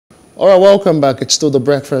All right, welcome back. It's still The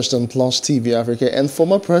Breakfast on Plus TV Africa, and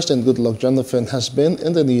former President Goodluck Johnathan has been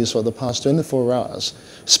in the news for the past 24 hours.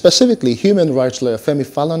 Specifically, human rights lawyer Femi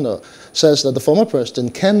Falana says that the former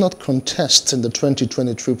president cannot contest in the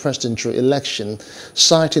 2023 presidential election,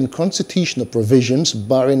 citing constitutional provisions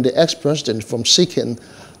barring the ex-president from seeking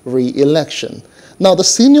re-election. Now, the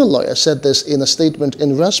senior lawyer said this in a statement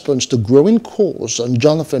in response to growing calls on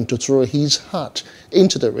Johnathan to throw his hat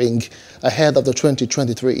into the ring ahead of the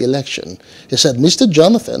 2023 election. He said Mr.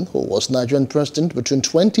 Johnathan, who was Nigerian president between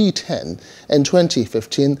 2010 and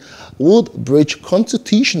 2015, would breach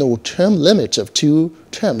constitutional term limits of 2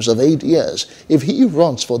 terms of 8 years if he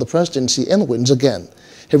runs for the presidency and wins again.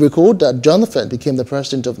 He recalled that Johnathan became the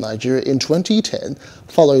president of Nigeria in 2010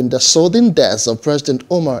 following the sudden death of President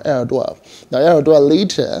Omar Yar'Adua. Now, Yar'Adua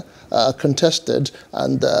later contested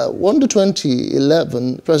and won the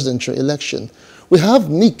 2011 presidential election. We have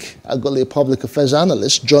Nick Agole, public affairs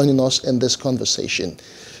analyst, joining us in this conversation.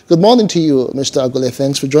 Good morning to you, Mr. Agole.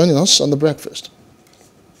 Thanks for joining us on The Breakfast.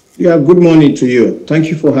 Yeah, good morning to you. Thank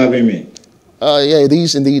you for having me. Yeah, it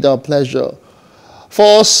is indeed our pleasure.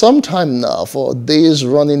 For some time now, for days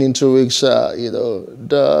running into weeks,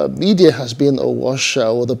 the media has been awash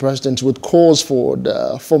with the president with calls for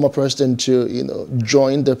the former president to,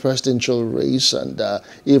 join the presidential race, and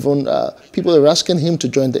even people are asking him to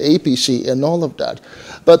join the APC and all of that.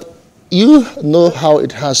 But you know how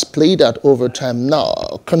it has played out over time now.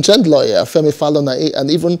 Content lawyer Femi Falana and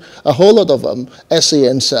even a whole lot of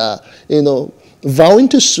SANs, vowing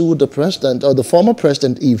to sue the president or the former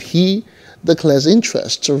president if he declares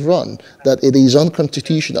interest to run, that it is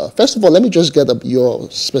unconstitutional. First of all, let me just get up your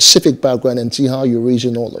specific background and see how you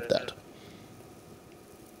reason all of that.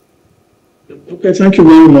 Okay, thank you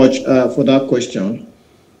very much for that question.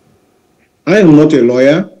 I am not a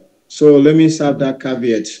lawyer, so let me serve that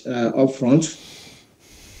caveat up front.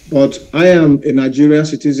 But I am a Nigerian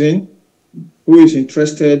citizen who is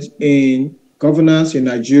interested in governance in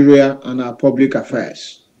Nigeria and our public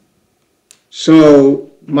affairs. So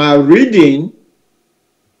my reading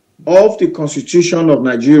of the Constitution of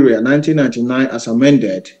Nigeria, 1999, as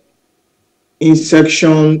amended, in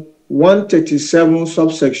section 137,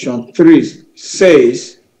 subsection 3,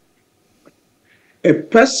 says a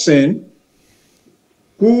person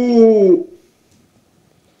who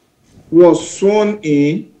was sworn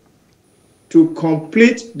in to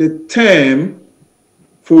complete the term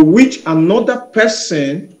for which another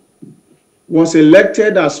person was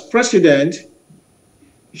elected as president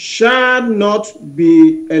shall not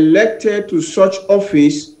be elected to such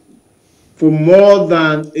office for more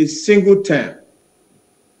than a single term.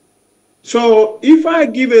 So if I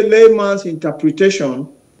give a layman's interpretation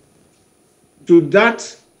to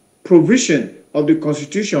that provision of the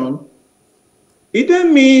Constitution, it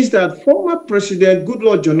then means that former President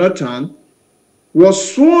Goodluck Johnathan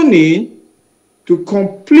was sworn in to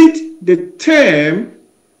complete the term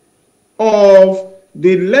of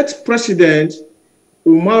the late president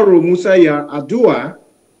Umaru Musa Yar'Adua,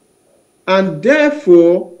 and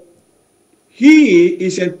therefore he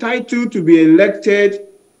is entitled to be elected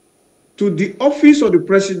to the office of the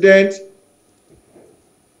president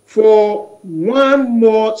for one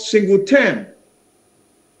more single term.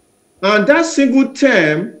 And that single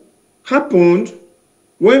term happened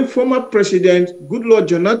when former President Goodluck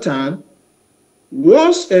Johnathan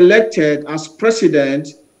was elected as president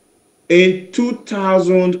in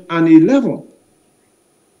 2011.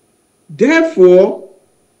 Therefore,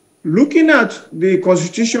 looking at the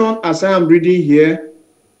Constitution as I am reading here,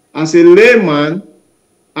 as a layman,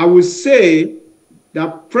 I would say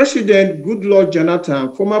that President Goodluck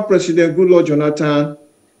Johnathan, former President Goodluck Johnathan,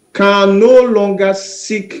 can no longer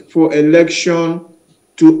seek for election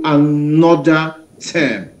to another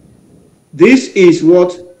term. This is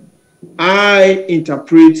what I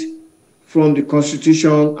interpret from the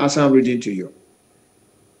Constitution as I'm reading to you.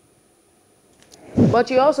 But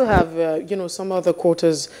you also have, some other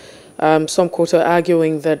quotas, some quota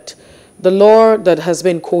arguing that the law that has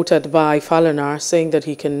been quoted by Falana saying that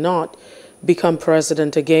he cannot become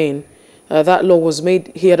president again, that law was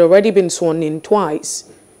made, he had already been sworn in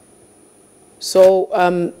twice. So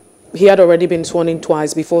he had already been sworn in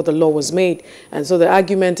twice before the law was made. And so the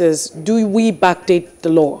argument is, do we backdate the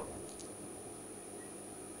law?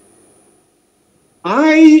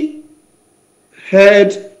 I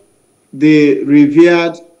heard the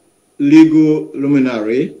revered legal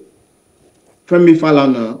luminary, Femi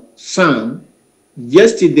Falana, son,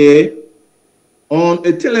 yesterday on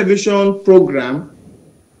a television program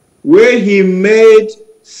where he made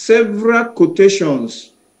several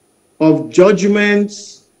quotations of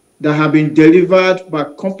judgments that have been delivered by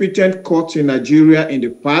competent courts in Nigeria in the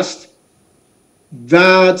past,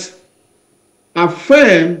 that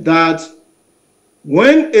affirm that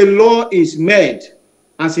when a law is made,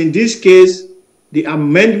 as in this case, the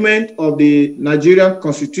amendment of the Nigerian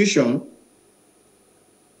Constitution,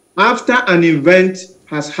 after an event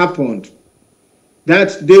has happened,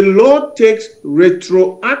 that the law takes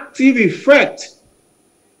retroactive effect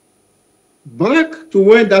back to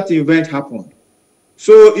when that event happened.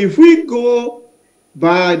 So if we go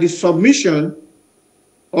by the submission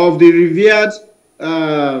of the revered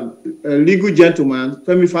legal gentleman,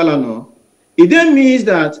 Femi Falana, it then means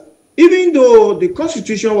that even though the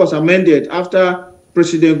Constitution was amended after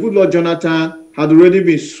President Goodluck Jonathan had already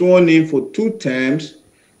been sworn in for 2 terms,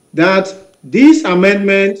 that this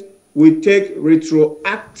amendment will take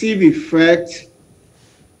retroactive effect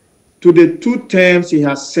to the 2 terms he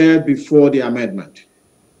has served before the amendment.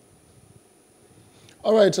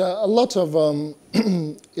 All right, a lot of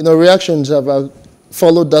reactions have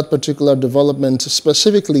followed that particular development.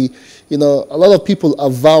 Specifically, a lot of people are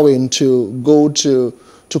vowing to go to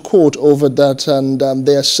court over that, and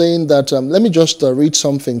they are saying that, let me just read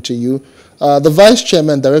something to you. The Vice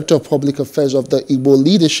Chairman, Director of Public Affairs of the Igbo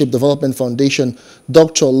Leadership Development Foundation,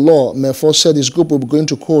 Dr. Law Mefo, said his group will be going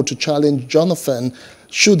to court to challenge Johnathan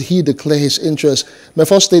should he declare his interest.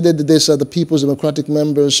 Mefo stated this the People's Democratic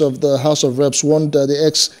members of the House of Reps warned the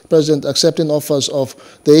ex-president accepting offers of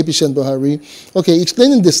the APC and Buhari. Okay,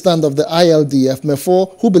 explaining the stand of the ILDF,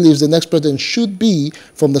 Mefo, who believes the next president should be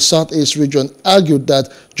from the Southeast region, argued that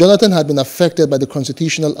Johnathan had been affected by the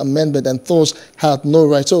constitutional amendment and thus had no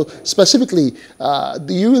right. So specifically,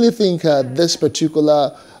 do you really think this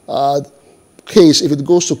particular case, if it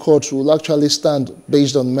goes to court, will actually stand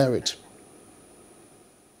based on merit?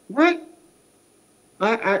 Well,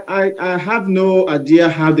 I have no idea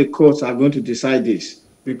how the courts are going to decide this,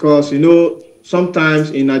 because, sometimes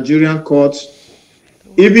in Nigerian courts,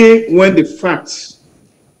 even when the facts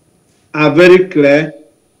are very clear,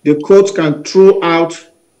 the courts can throw out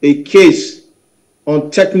a case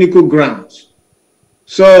on technical grounds.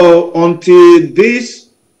 So until this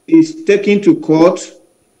is taken to court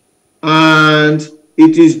and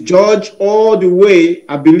it is judged all the way,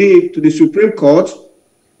 I believe, to the Supreme Court,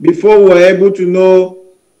 before we're able to know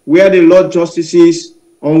where the Lord Justices,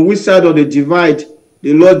 on which side of the divide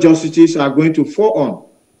the Lord Justices are going to fall on.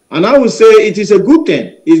 And I would say it is a good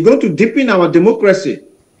thing. It's going to deepen our democracy.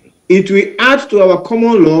 It will add to our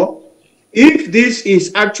common law if this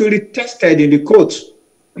is actually tested in the courts.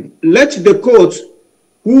 Let the courts,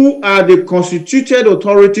 who are the constituted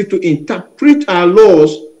authority to interpret our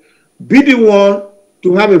laws, be the one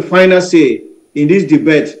to have a final say in this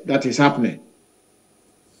debate that is happening.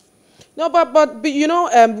 No, but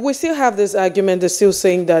we still have this argument. They're still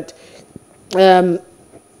saying that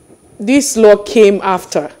this law came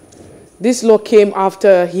after. This law came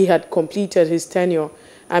after he had completed his tenure.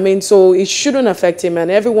 I mean, so it shouldn't affect him,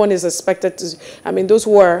 and everyone is expected to. I mean, those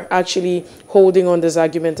who are actually holding on this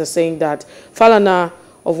argument are saying that Falana,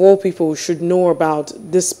 of all people, should know about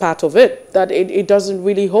this part of it, that it doesn't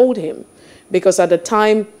really hold him, because at the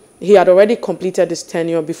time he had already completed his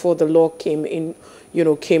tenure before the law came in.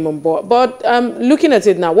 Came on board. But looking at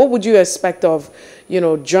it now, what would you expect of,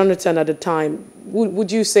 Johnathan at the time?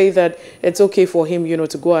 Would you say that it's okay for him,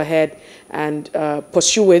 to go ahead and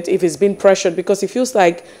pursue it if he's been pressured? Because he feels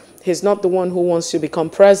like he's not the one who wants to become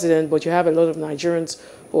president, but you have a lot of Nigerians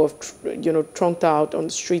who have, trunked out on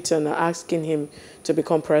the streets and are asking him to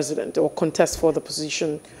become president or contest for the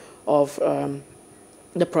position of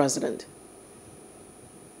the president.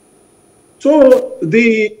 So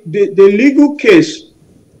the legal case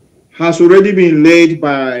has already been laid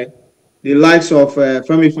by the likes of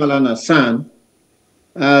Femi Falana's son,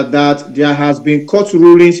 that there has been court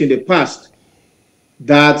rulings in the past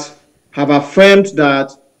that have affirmed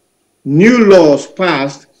that new laws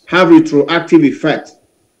passed have retroactive effect.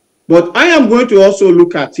 But I am going to also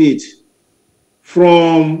look at it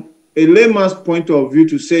from a layman's point of view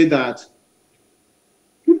to say that,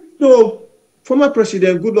 former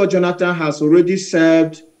President Goodluck Jonathan has already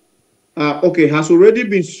served, has already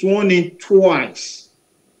been sworn in twice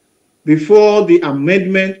before the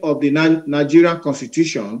amendment of the Nigerian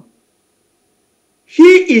Constitution.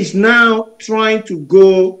 He is now trying to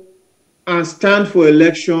go and stand for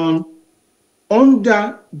election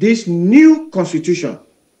under this new Constitution,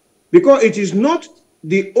 because it is not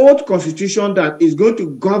the old Constitution that is going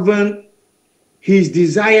to govern his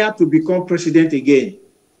desire to become president again.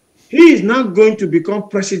 He is not going to become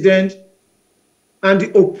president, and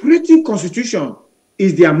the operating constitution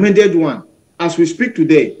is the amended one as we speak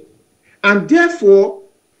today. And therefore,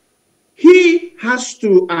 he has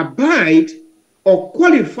to abide or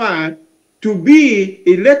qualify to be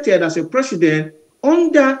elected as a president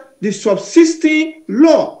under the subsisting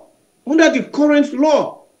law, under the current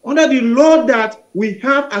law, under the law that we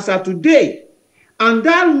have as of today. And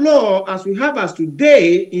that law, as we have as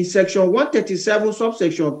today, in section 137,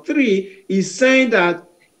 subsection 3, is saying that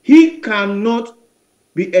he cannot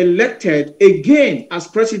be elected again as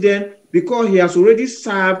president because he has already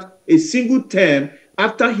served a single term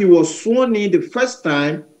after he was sworn in the first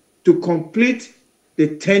time to complete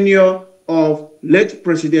the tenure of late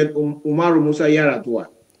President Umaru Musa Yar'Adua.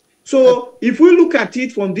 So if we look at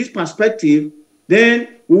it from this perspective,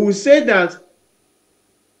 then we will say that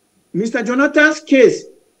Mr. Johnathan's case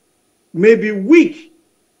may be weak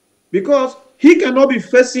because he cannot be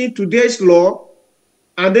facing today's law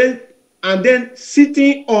and then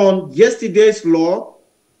sitting on yesterday's law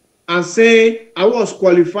and saying, I was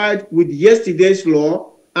qualified with yesterday's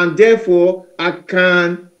law and therefore I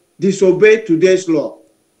can disobey today's law.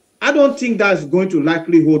 I don't think that's going to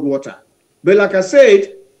likely hold water. But like I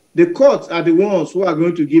said, the courts are the ones who are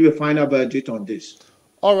going to give a final verdict on this.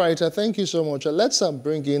 All right, thank you so much. Let's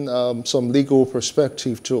bring in some legal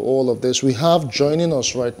perspective to all of this. We have joining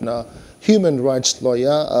us right now human rights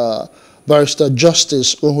lawyer, Barrister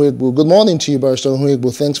Justice Uhuegbu. Good morning to you, Barrister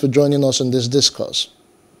Uhuegbu. Thanks for joining us in this discourse.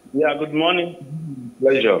 Yeah, good morning.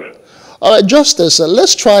 Pleasure. All right, Justice,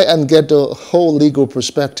 let's try and get the whole legal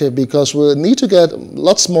perspective because we need to get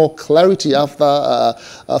lots more clarity after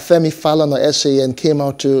Femi Falana SAN came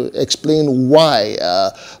out to explain why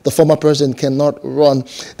the former president cannot run.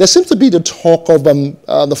 There seems to be the talk of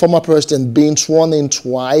the former president being sworn in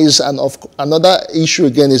twice, and another issue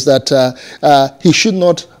again is that he should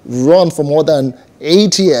not run for more than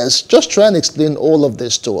 8 years. Just try and explain all of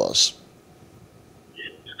this to us.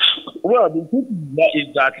 Well, the thing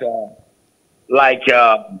is that like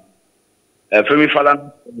Femi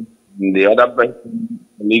Falana, the other person,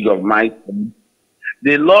 colleague of mine,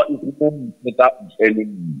 the law is not better of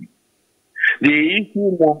any. The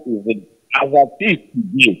issue now is that as a is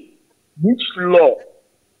today, which law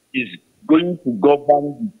is going to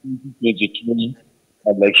govern the 2022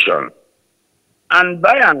 election? And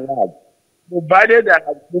by and large, provided there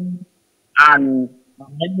has been an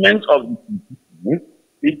amendment of the Constitution,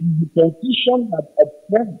 it is the Constitution that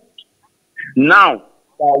appoints now that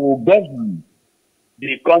will govern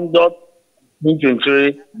the conduct of the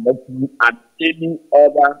 2023 election and any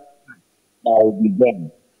other that will be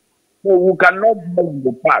done. So we cannot dwell in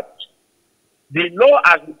the past. The law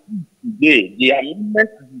as it is today, the amendment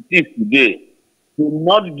as it is today, will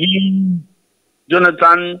not give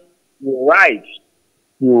Johnathan the right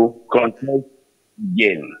to contest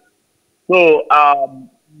again. So,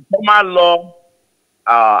 former law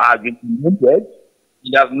has been implemented.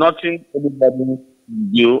 It has nothing anybody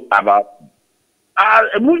can do about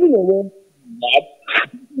it. Moving away from that,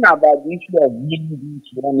 thinking about the issue of being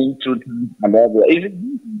running through things and all that,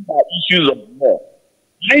 these are issues of law.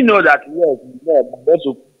 I know that yes, law, but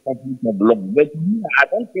also conflict of law. But I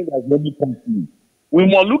don't think there's any conflict. We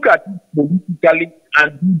must look at it politically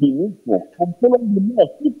and do the needful and follow the law,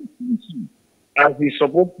 as we're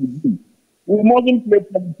supposed to do. We mustn't play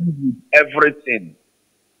politics with everything.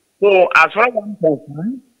 So, as far as I'm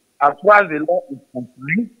concerned, as far as the law is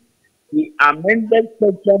concerned, the amended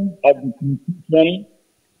section of the Constitution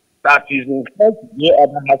that is in force here or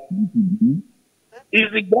that has come to be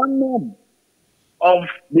is the ground norm of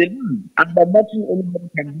the land, and there's nothing anybody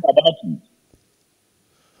can do about it.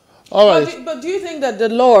 All right. But do you think that the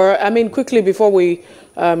law, I mean, quickly before we,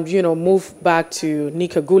 move back to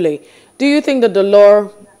Nika Gule, do you think that the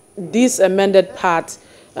law, this amended part,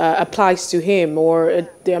 applies to him, or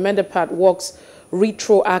the amended part works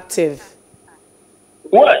retroactive?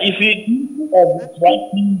 Well, if it is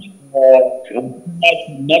retroactive or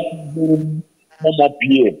not come up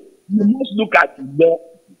here, you must look at the law.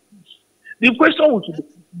 The question we should be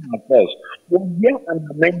asking ourselves, was there an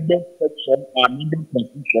amended section or amended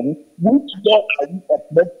constitution? Which law are we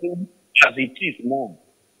uplifting as it is now?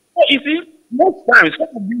 So you see, most times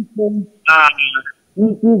some of these things are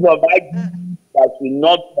issues of argument that will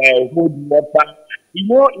not hold water. You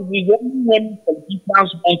know, it is only when politicians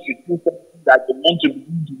want to do something that they want to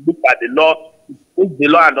begin to look at the law, to take the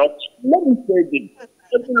law and all. Let me say this.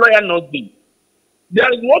 Every lawyer knows this. There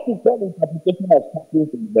is what we call interpretation of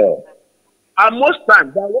statutes in law. And most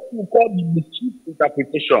times, there is what we call the mischief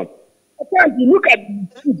interpretation. Sometimes you look at the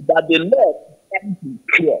mischief that the law is trying to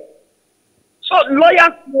cure. So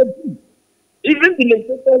lawyers know this. Even the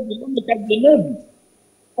legislators, the lawmakers, they know this.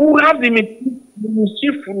 Who have the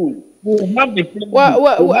mischief rule. I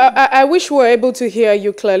wish we were able to hear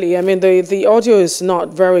you clearly. I mean, the audio is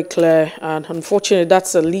not very clear, and unfortunately,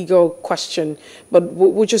 that's a legal question. But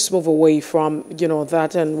we'll just move away from,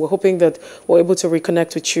 that, and we're hoping that we're able to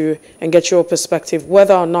reconnect with you and get your perspective,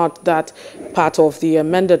 whether or not that part of the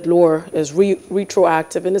amended law is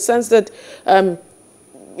retroactive, in the sense that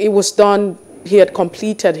it was done. He had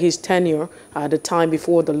completed his tenure at the time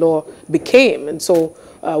before the law became, and so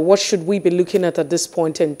what should we be looking at this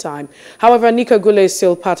point in time? However, Nika Gule is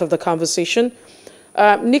still part of the conversation.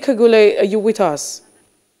 Nika Gule, are you with us?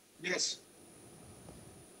 Yes.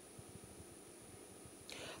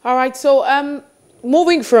 All right, so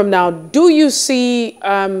moving from now, do you see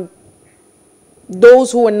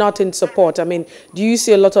those who are not in support? I mean, do you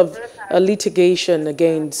see a lot of litigation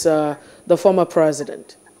against the former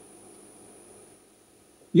president?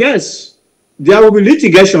 Yes, there will be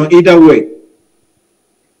litigation either way.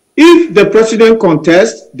 If the president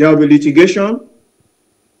contests, there will be litigation.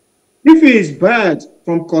 If he is barred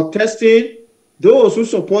from contesting, those who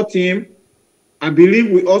support him, I believe,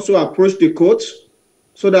 we also approach the courts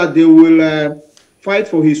so that they will fight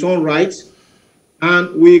for his own rights.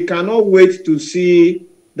 And we cannot wait to see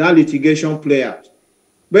that litigation play out.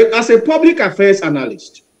 But as a public affairs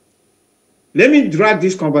analyst, let me drag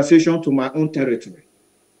this conversation to my own territory.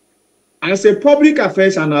 As a public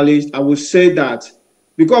affairs analyst, I would say that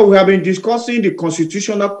because we have been discussing the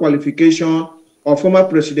constitutional qualification of former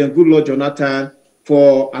President Goodluck Johnathan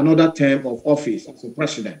for another term of office as a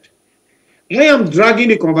president, I am dragging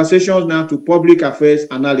the conversations now to public affairs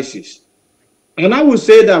analysis. And I would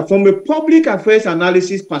say that from a public affairs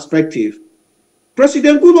analysis perspective,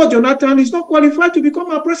 President Goodluck Johnathan is not qualified to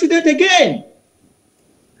become our president again,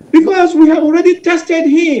 because we have already tested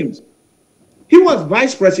him. He was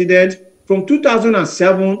vice president from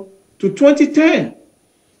 2007 to 2010.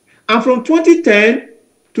 And from 2010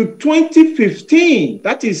 to 2015,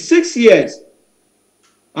 that is 6 years.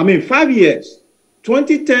 I mean, 5 years.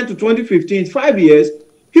 2010 to 2015, 5 years,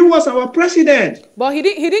 he was our president. But he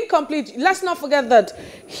didn't complete. Let's not forget that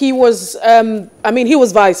he was, he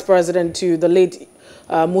was vice president to the late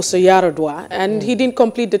Musa Yaradua, and he didn't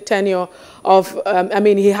complete the tenure of,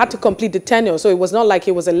 he had to complete the tenure, so it was not like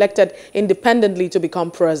he was elected independently to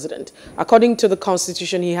become president. According to the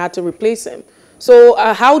constitution, he had to replace him. So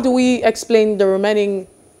how do we explain the remaining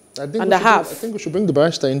and a half? I think we should bring the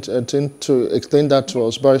barrister in to explain that to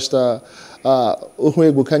us. Barrister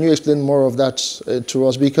Uhuegbu, can you explain more of that to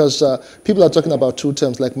us? Because people are talking about two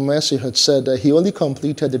terms. Like Mercy had said, he only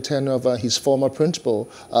completed the tenure of his former principal,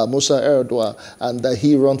 Musa Yaradua, and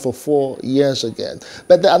he ran for 4 years again.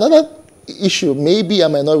 But another issue, maybe I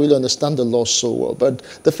might not really understand the law so well, but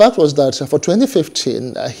the fact was that for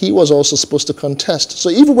 2015, he was also supposed to contest. So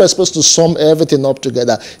if we were supposed to sum everything up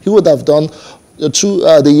together, he would have done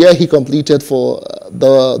the year he completed for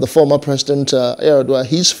the former president Yaradua,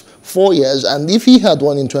 his 4 years, and if he had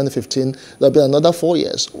won in 2015, there'll be another 4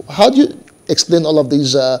 years. How do you explain all of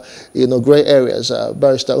these, gray areas,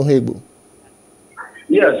 Barrister Uhuegbu?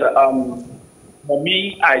 Yes, for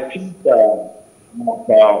me, I think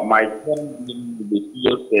my friend in the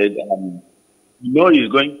studio said,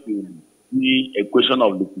 it's going to be a question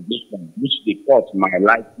of liquidation, which the court might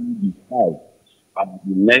likely decide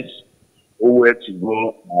the next where to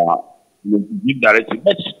go give directive.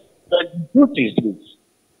 But the truth is this: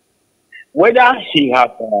 whether he has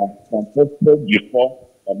contested before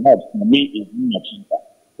or not, for me, is not.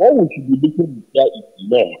 What we should be looking at is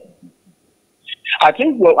law. I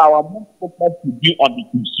think our most focus should be on the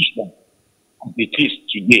constitution as it is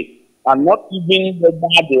today, and not even whether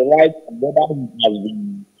the right and whether it has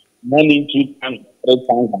been running 2 times, 3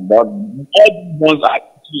 times, and that. All these ones are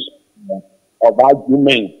issues of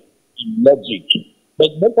argument in logic. But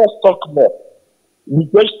let us talk more. The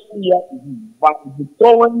question here is the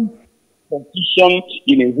current constitution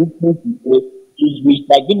in a written way is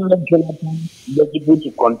Mr. Goodluck Johnathan eligible to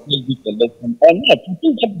contest this election or not? I think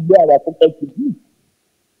that is where our focus should be.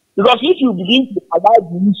 Because if you begin to allow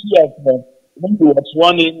the issue of when he was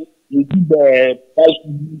sworn in, you see the vice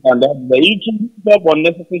president and that, the issue of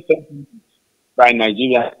unnecessary sentences by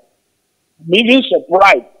Nigeria. I'm even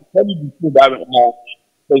surprised to tell you the truth that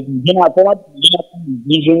Johnathan is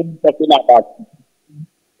usually talking about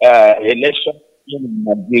election in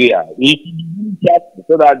Nigeria. He should be really careful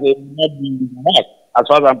so that they will not be right, as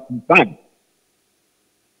far as I'm concerned.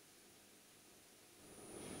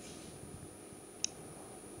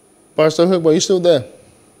 Pastor Uhuegbu, are you still there?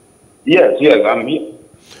 Yes, I'm here.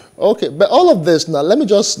 Okay, but all of this now, let me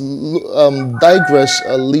just digress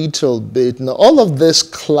a little bit. Now, all of this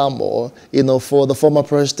clamor, for the former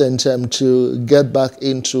president to get back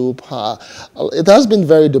into power, it has been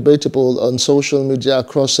very debatable on social media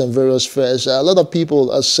across some various spheres. A lot of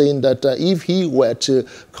people are saying that if he were to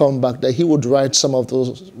come back, that he would right some of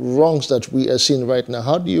those wrongs that we are seeing right now.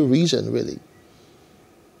 How do you reason, really?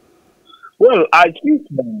 Well, I think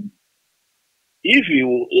if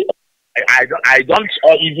you, I don't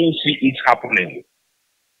even see it happening.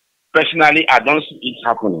 Personally, I don't see it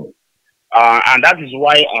happening. And that is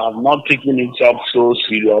why I'm not taking it up so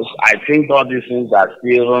serious. I think all these things are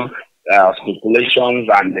still speculations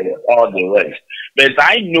and all the rest. But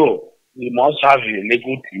I know he must have a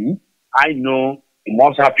legal team. I know he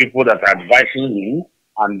must have people that are advising him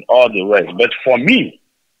and all the rest. But for me,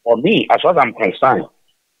 as far as I'm concerned,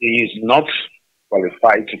 he is not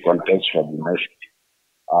qualified to contest for the next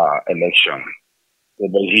election. So,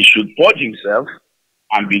 but he should purge himself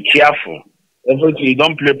and be careful. Everything, you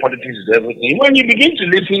don't play politics with everything. When you begin to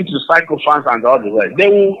listen to psychophants and all the rest, they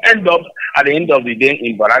will end up at the end of the day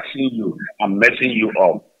embarrassing you and messing you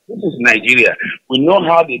up. This is Nigeria. We know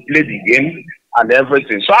how they play the game and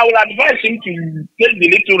everything. So I will advise him to take the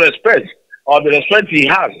little respect or the respect he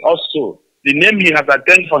has also, the name he has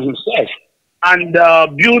attained for himself, and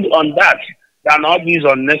build on that than all these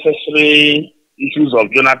unnecessary issues of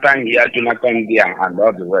Johnathan here, Johnathan there, and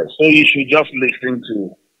all the rest. So you should just listen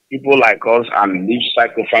to people like us and leave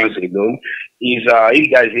psychophants alone.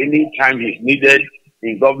 If there's any time he's needed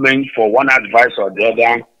in government for one advice or the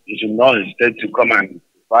other, he should not hesitate to come and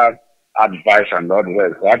provide advice and all the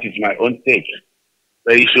rest. That is my own take.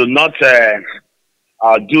 But he should not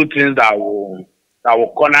do things that will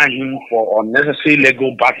corner him for unnecessary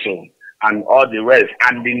legal battle and all the rest.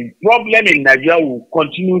 And the problem in Nigeria will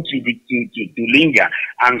continue to linger.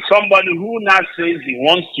 And somebody who now says he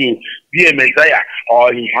wants to be a messiah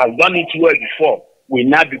or he has done it well before will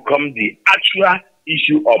now become the actual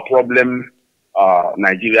issue or problem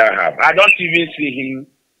Nigeria have. I don't even see him,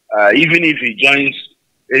 even if he joins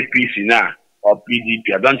APC now or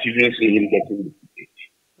PDP, I don't even see him getting the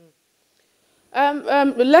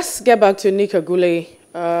ticket. Let's get back to Nick Agule,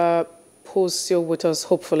 who's still with us,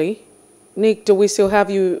 hopefully. Nick, do we still have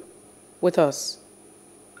you with us?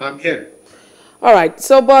 I'm here. All right.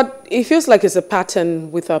 So, but it feels like it's a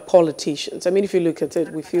pattern with our politicians. I mean, if you look at it,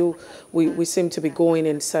 we feel we seem to be going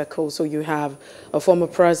in circles. So you have a former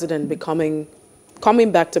president coming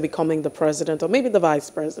back to becoming the president or maybe the vice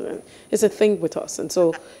president. It's a thing with us. And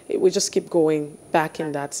so we just keep going back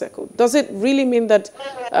in that circle. Does it really mean that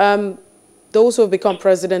those who have become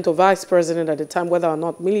president or vice president at the time, whether or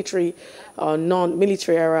not military or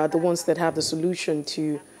non-military era, are the ones that have the solution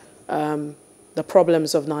to the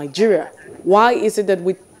problems of Nigeria? Why is it that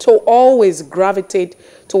we always gravitate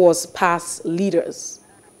towards past leaders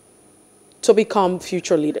to become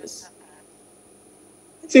future leaders?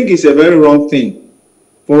 I think it's a very wrong thing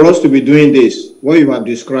for us to be doing this, what you have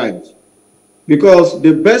described. Because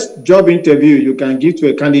the best job interview you can give to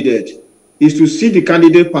a candidate is to see the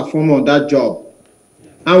candidate perform on that job.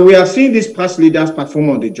 And we have seen these past leaders perform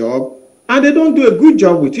on the job, and they don't do a good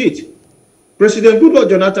job with it. President Goodluck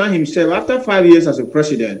Johnathan himself, after 5 years as a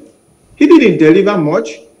president, he didn't deliver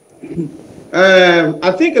much.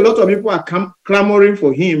 I think a lot of people are clamoring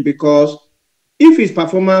for him because if his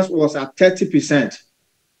performance was at 30%,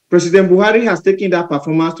 President Buhari has taken that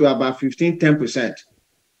performance to about 15–10%.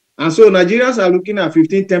 And so Nigerians are looking at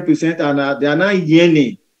 15–10% and they are now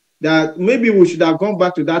yearning that maybe we should have gone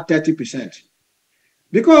back to that 30%.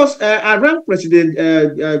 Because I ranked President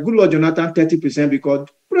Goodluck Johnathan 30% because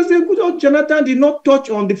President Goodluck Johnathan did not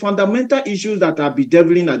touch on the fundamental issues that are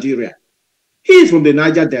bedeviling Nigeria. He is from the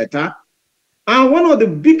Niger Delta. And one of the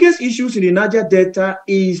biggest issues in the Niger Delta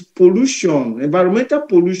is pollution, environmental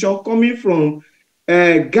pollution coming from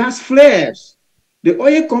gas flares. The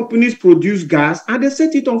oil companies produce gas and they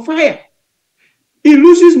set it on fire. It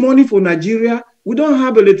loses money for Nigeria. We don't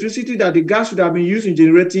have electricity that the gas should have been used in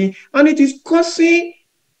generating, and it is causing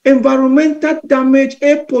environmental damage,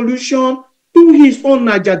 air pollution to his own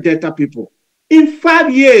Niger Delta people. In 5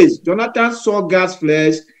 years, Johnathan saw gas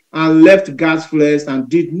flares and left gas flares and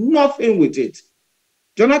did nothing with it.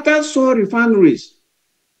 Johnathan saw refineries,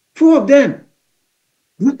 4 of them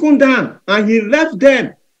broken down, and he left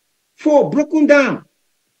them, 4 broken down,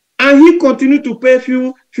 and he continued to pay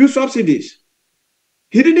fuel subsidies.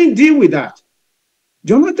 He didn't deal with that.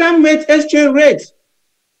 Johnathan made exchange rates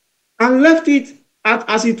and left it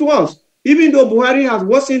as it was, even though Buhari has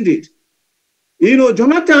worsened it. You know,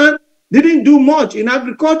 Johnathan didn't do much in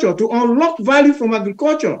agriculture to unlock value from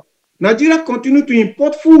agriculture. Nigeria continued to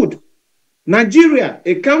import food. Nigeria,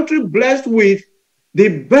 a country blessed with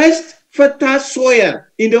the best fertile soil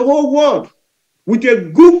in the whole world, with a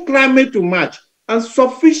good climate to match and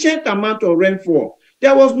sufficient amount of rainfall.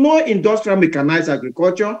 There was no industrial mechanized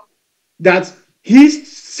agriculture that he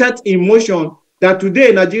set in motion that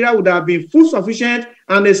today Nigeria would have been food sufficient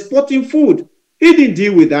and exporting food. He didn't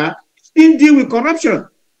deal with that. He didn't deal with corruption.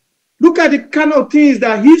 Look at the kind of things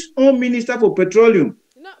that his own Minister for Petroleum,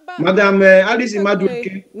 Madam Alice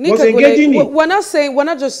Madueke, was engaging in. We're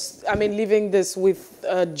not just, leaving this with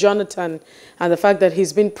Johnathan and the fact that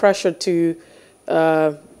he's been pressured to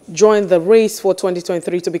join the race for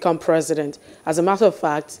 2023 to become president. As a matter of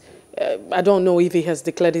fact, I don't know if he has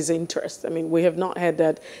declared his interest. We have not heard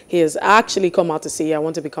that he has actually come out to say, I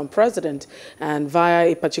want to become president, and via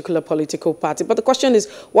a particular political party. But the question is,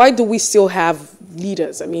 why do we still have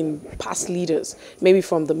leaders, past leaders, maybe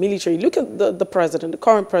from the military? Look at the president, the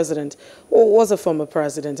current president, or was a former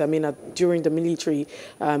president, during the military,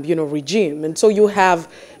 regime. And so you have,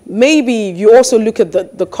 maybe you also look at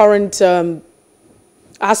the current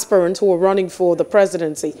aspirants who are running for the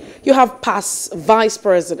presidency. You have past vice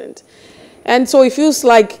president. And so it feels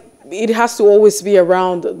like it has to always be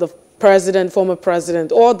around the president, former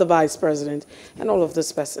president, or the vice president, and all of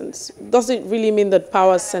these persons. Does it really mean that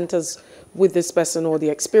power centers with this person or the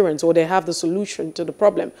experience, or they have the solution to the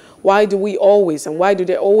problem? Why do we always, and why do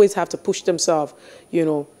they always have to push themselves,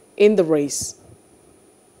 in the race?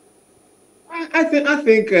 I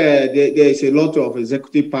think there is a lot of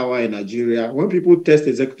executive power in Nigeria. When people test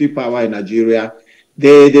executive power in Nigeria,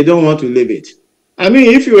 they don't want to leave it.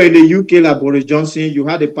 If you were in the UK like Boris Johnson, you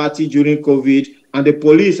had a party during COVID, and the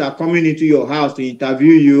police are coming into your house to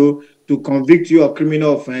interview you, to convict you of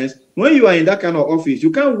criminal offense. When you are in that kind of office,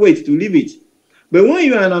 you can't wait to leave it. But when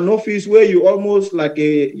you are in an office where you are almost like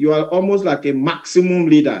a maximum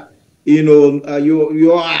leader,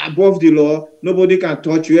 you are above the law, nobody can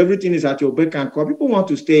touch you, everything is at your beck and call. People want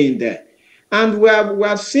to stay in there. And we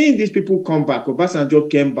have seen these people come back. Obasanjo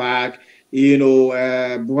came back,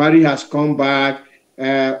 Buhari has come back,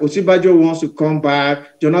 Osibajo wants to come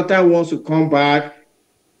back, Johnathan wants to come back.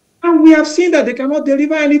 And we have seen that they cannot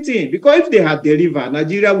deliver anything, because if they had delivered,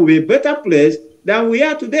 Nigeria would be a better place than we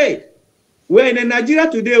are today. We're in a Nigeria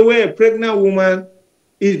today where a pregnant woman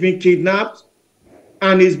is being kidnapped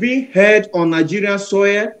and is being held on Nigerian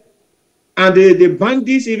soil, and the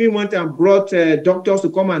bandits even went and brought doctors to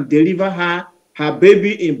come and deliver her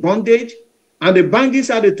baby in bondage, and the bandits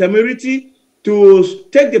had the temerity to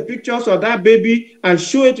take the pictures of that baby and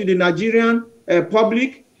show it to the Nigerian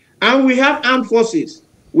public. And we have armed forces.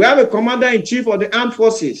 We have a commander-in-chief of the armed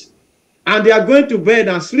forces, and they are going to bed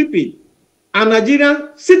and sleeping, and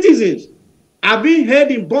Nigerian citizens are being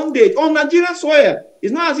held in bondage on Nigerian soil.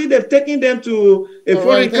 It's not as if they've taken them to a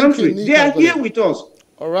foreign country. They are here with us.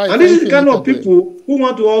 All right. And this is the kind of people who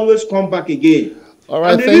want to always come back again. All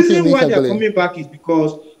right. And the reason why they are coming back is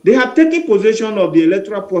because they have taken possession of the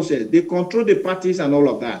electoral process. They control the parties and all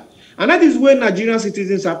of that. And that is where Nigerian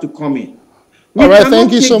citizens have to come in. All right,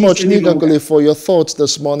 thank you so much, Nick Agule, for your thoughts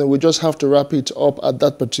this morning. We just have to wrap it up at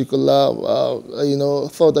that particular,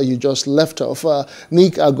 thought that you just left off.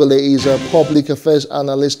 Nick Agule is a public affairs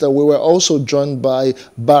analyst. We were also joined by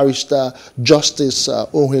Barrister Justice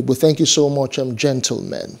Uhuegbu. Thank you so much,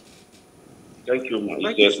 gentlemen. Thank you, man.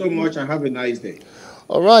 Thank you so much, and have a nice day.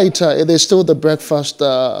 All right, it is still the breakfast.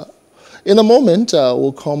 In a moment,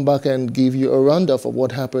 we'll come back and give you a roundup of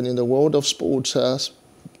what happened in the world of sports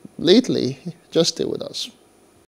lately. Just stay with us.